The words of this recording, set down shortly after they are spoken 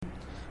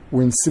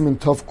We're in Siman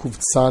Tov Kuf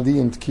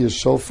Tzadi and Tkiya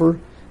Shofar.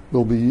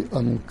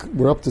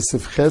 We're up to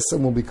Sif Ches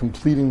and we'll be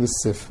completing the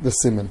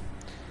Siman.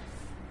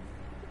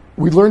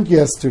 We learned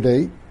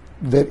yesterday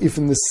that if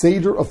in the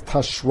Seder of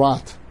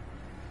Tashrat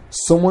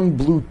someone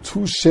blew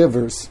 2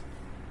 shevers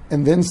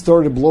and then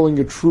started blowing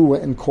a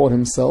trua and caught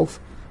himself,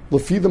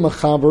 Lafi the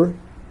Machaber,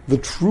 the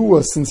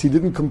trua, since he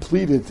didn't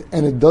complete it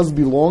and it does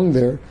belong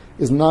there,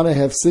 is not a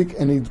hefsik,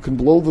 and he can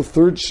blow the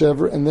 3rd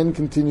shever and then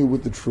continue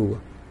with the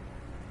trua.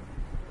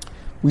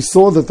 We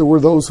saw that there were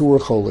those who were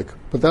cholik,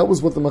 but that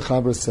was what the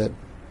Machaber said.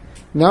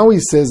 Now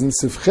he says in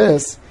Sif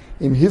Ches,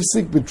 Im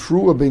hifsik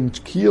betrua ben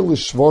tkiya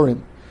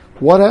l'shvarim.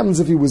 What happens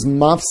if he was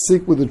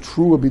mafsik with a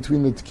trua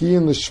between the tkiya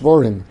and the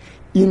shvarim?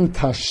 In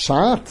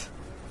tashat,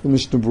 the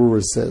Mishnah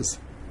Berurah says.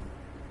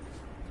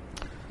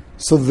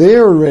 So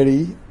there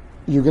already,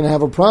 you're going to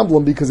have a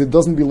problem because it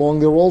doesn't belong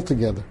there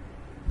altogether.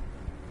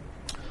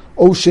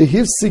 O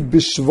shehifsik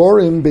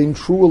b'shvarim ben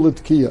trua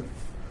l'tkiya.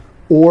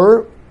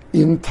 Or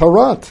in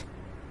tarat.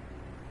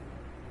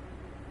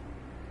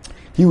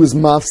 He was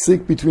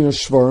mafsik between a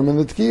shvarim and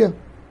the tkiya.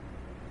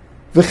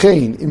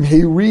 V'chein im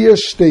heiriya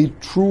shtei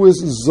truas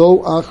zo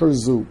achar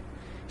zu.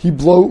 He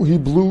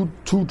blew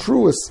 2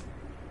 truas,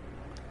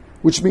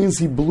 which means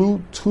he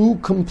blew 2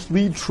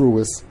 complete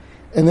truas,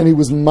 and then he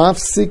was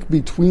mafsik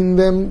between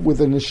them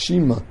with a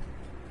neshima.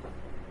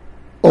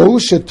 O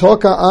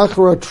shetoka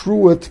achar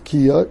trua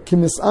tkiya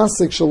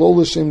kimisasik shelo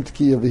l'shem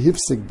tkiya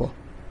v'hifsik ba.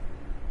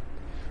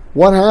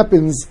 What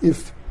happens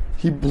if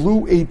he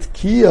blew a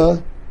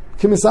tkiya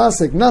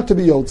kimisasik, not to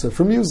be yotze,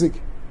 for music?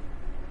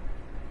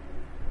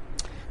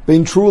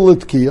 Bein trua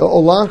l'tkiya,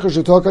 olach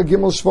shetoka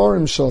gimel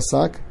shvarim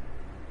shosak,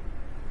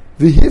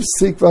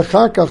 v'hifsik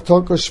v'achakach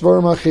toka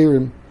shvarim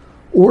achirim.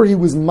 Or he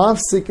was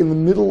mafsik in the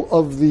middle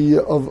of the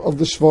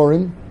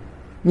shvarim,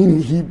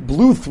 meaning he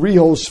blew 3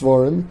 whole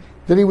shvarim,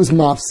 then he was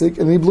mafsik,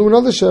 and then he blew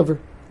another shever.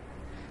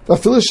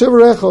 V'afil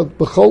shever echad,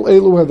 b'chol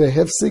elu have a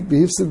hefsik,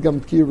 v'hifsik gam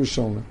tkiya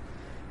rishona.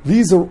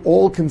 These are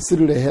all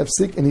considered a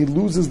hefsik, and he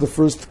loses the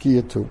first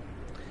tkiya too.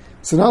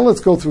 So now let's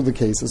go through the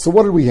cases. So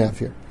what do we have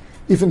here?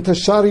 If in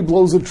Tashari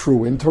blows a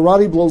true, in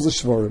Tarati blows a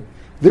shvarim,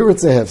 there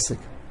it's a hefsik.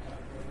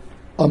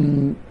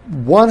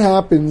 What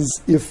happens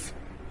if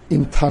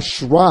in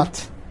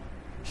Tashrat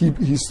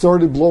he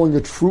started blowing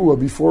a trua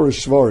before a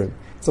shvarim?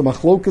 It's a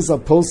machlokas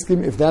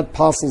aposkim if that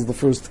passes the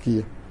first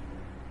tkiya.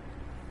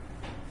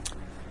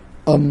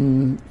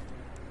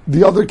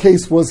 The other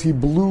case was he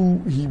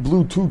blew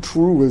 2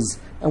 truas,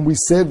 and we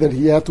said that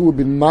he had to have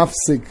been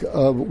mafsik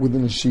with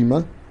an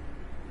neshima.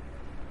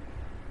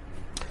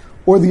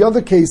 Or the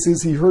other case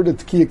is he heard a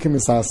tkiya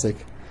kimisasik.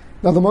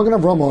 Now the Magen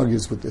Avraham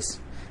argues with this.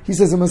 He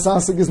says a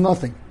misasik is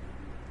nothing.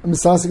 A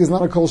misasik is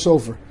not a kol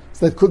shofar,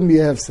 so that couldn't be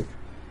a hefsik.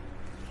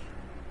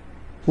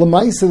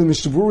 Lamaisa, the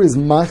Mishnah Berurah is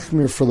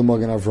machmir for the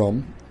Magen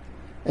Avraham,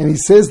 and he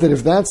says that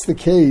if that's the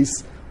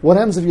case, what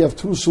happens if you have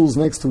 2 shuls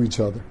next to each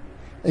other,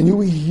 and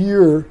you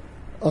hear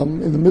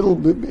in the middle,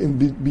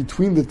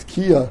 between the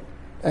tkiya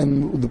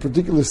and the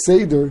particular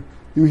seder,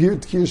 you hear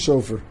tkiya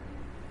shofar.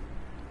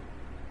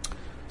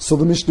 So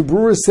the Mishnah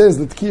Berurah says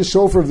that tkiya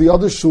shofar of the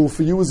other shul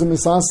for you is a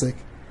misasik.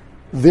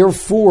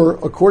 Therefore,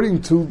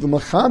 according to the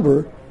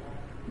Machaber,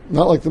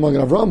 not like the Magen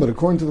Avraham, but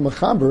according to the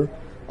Machaber,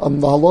 the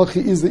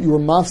halacha is that you are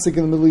mafsik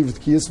in the middle of the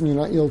tkiyas when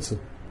you're not yotze.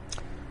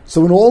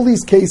 So in all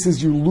these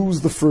cases, you lose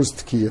the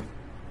first tkiya.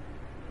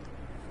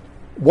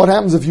 What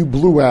happens if you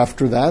blew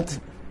after that?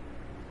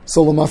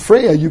 So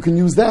l'mafreya, you can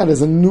use that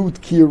as a new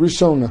tkiya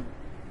rishona.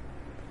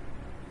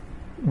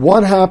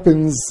 What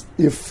happens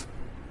if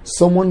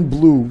someone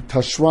blew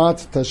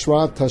tashrat,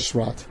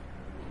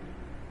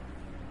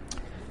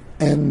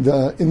 and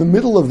in the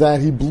middle of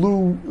that he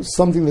blew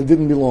something that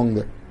didn't belong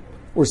there?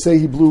 Or say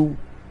he blew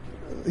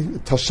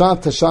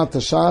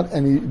tashat,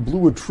 and he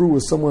blew a trua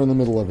somewhere in the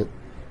middle of it,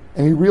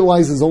 and he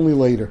realizes only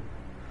later.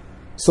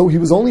 So he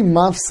was only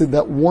mafsid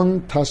that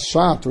one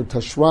tashat or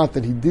tashrat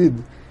that he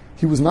did.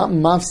 He was not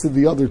mafsid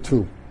the other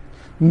 2.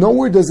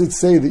 Nowhere does it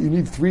say that you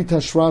need 3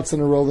 tashrats in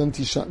a row, then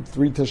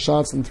 3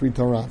 tashats and 3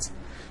 tarats.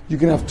 You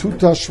can have 2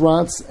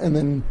 tashrats, and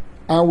then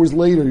hours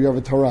later you have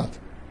a tarat.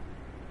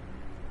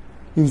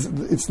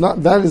 It's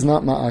not, that is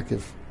not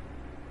ma'akiv.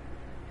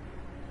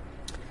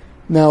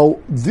 Now,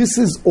 this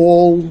is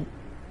all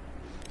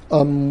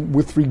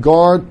with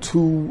regard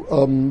to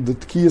the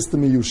tkiyas the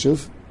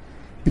meyushiv,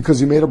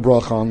 because you made a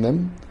bracha on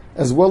them,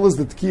 as well as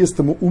the tkiyas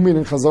the mu'umin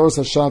and chazaras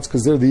hashatz,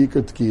 because they're the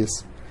ikar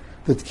tkiyas.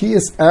 The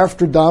tkiyas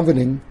after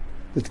davening,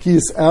 the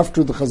tkiyas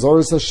after the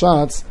chazaras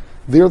hashatz,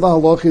 there the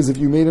halach is if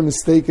you made a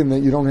mistake in that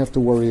you don't have to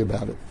worry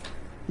about it.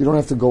 You don't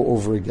have to go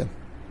over again.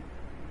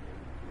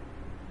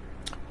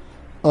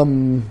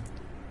 The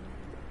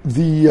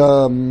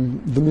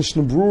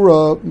Mishnah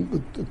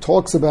Berurah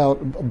talks about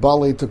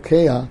balei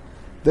tokeya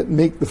that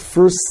make the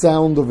first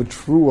sound of a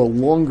trua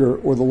longer,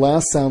 or the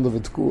last sound of a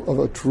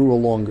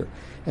trua longer.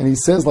 And he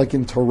says, like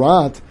in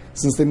Tarat,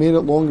 since they made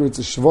it longer, it's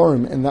a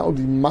shvarim, and that would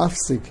be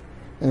mafsik,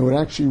 and it would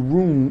actually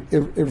ruin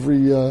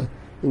every it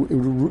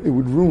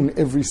would ruin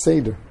every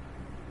seder.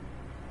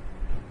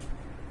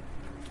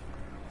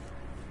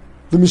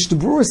 The Mishnah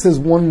Berurah says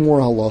one more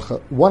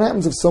halacha. What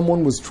happens if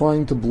someone was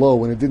trying to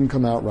blow and it didn't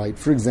come out right?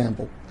 For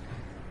example,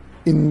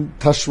 in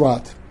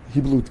Tashrat,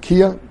 he blew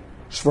Tkiya,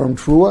 Shvarm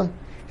Trua.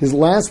 His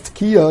last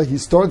Tkiya, he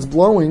starts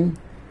blowing,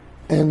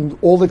 and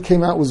all that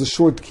came out was a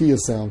short Tkiya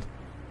sound,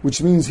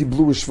 which means he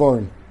blew a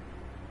Shvarim.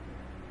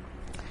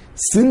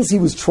 Since he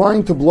was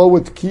trying to blow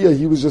a Tkiya,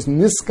 he was just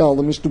niskal.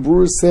 The Mishnah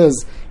Berurah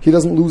says he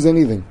doesn't lose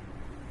anything.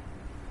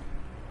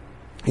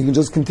 He can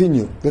just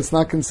continue. That's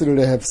not considered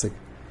a hefsek.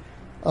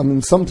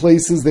 In some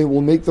places, they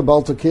will make the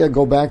Baal Tokea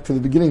go back to the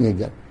beginning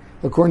again.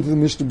 According to the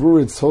Mishnah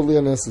Berurah, it's totally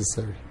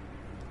unnecessary.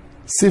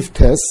 Sif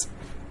Tes.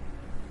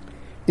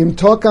 Im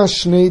toka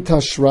shnei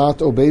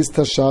tashrat o beis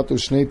tashat o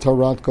shnei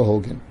tarat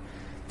kahogen.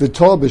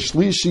 V'toa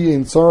b'shlishi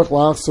in tzarech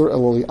lachzor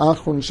eloli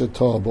achron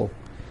shetoabo.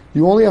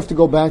 You only have to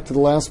go back to the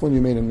last one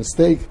you made a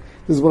mistake.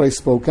 This is what I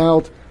spoke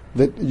out,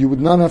 that you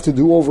would not have to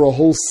do over a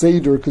whole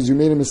Seder because you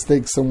made a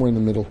mistake somewhere in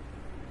the middle.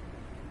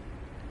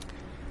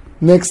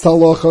 Next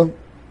halacha.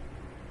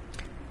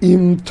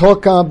 Im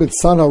toka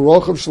b'tzad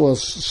harochav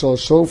shel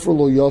shofar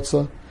lo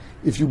yotza.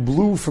 If you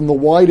blew from the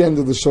wide end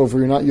of the shofar,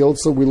 you're not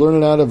yotza. We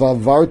learn it out of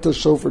avarta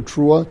shofar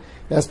trua.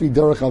 It has to be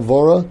derech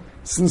avara.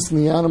 Since in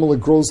the animal it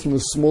grows from the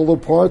smaller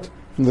part,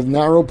 from the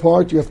narrow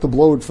part, you have to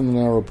blow it from the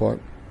narrow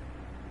part.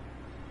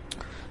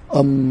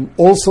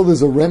 Also,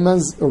 there's a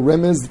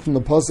remez from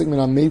the pasuk min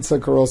hameitza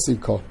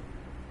karosi ka.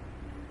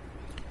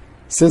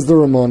 Says the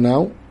Ramon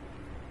now.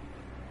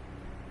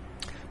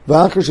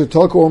 V'achar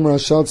shetaka omer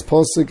hashatz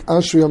pasuk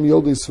ashri yom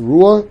yodis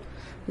ruah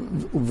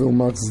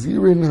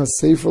v'umachzirin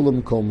hasefer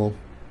lemkomo.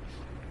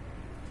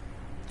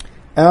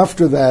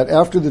 After that,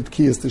 after the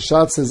tkiyas, the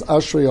shat says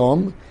Ashrei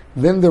Yom,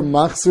 then they're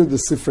machzir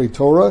the Sifrei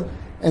Torah,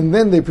 and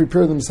then they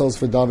prepare themselves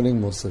for davening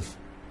Musaf.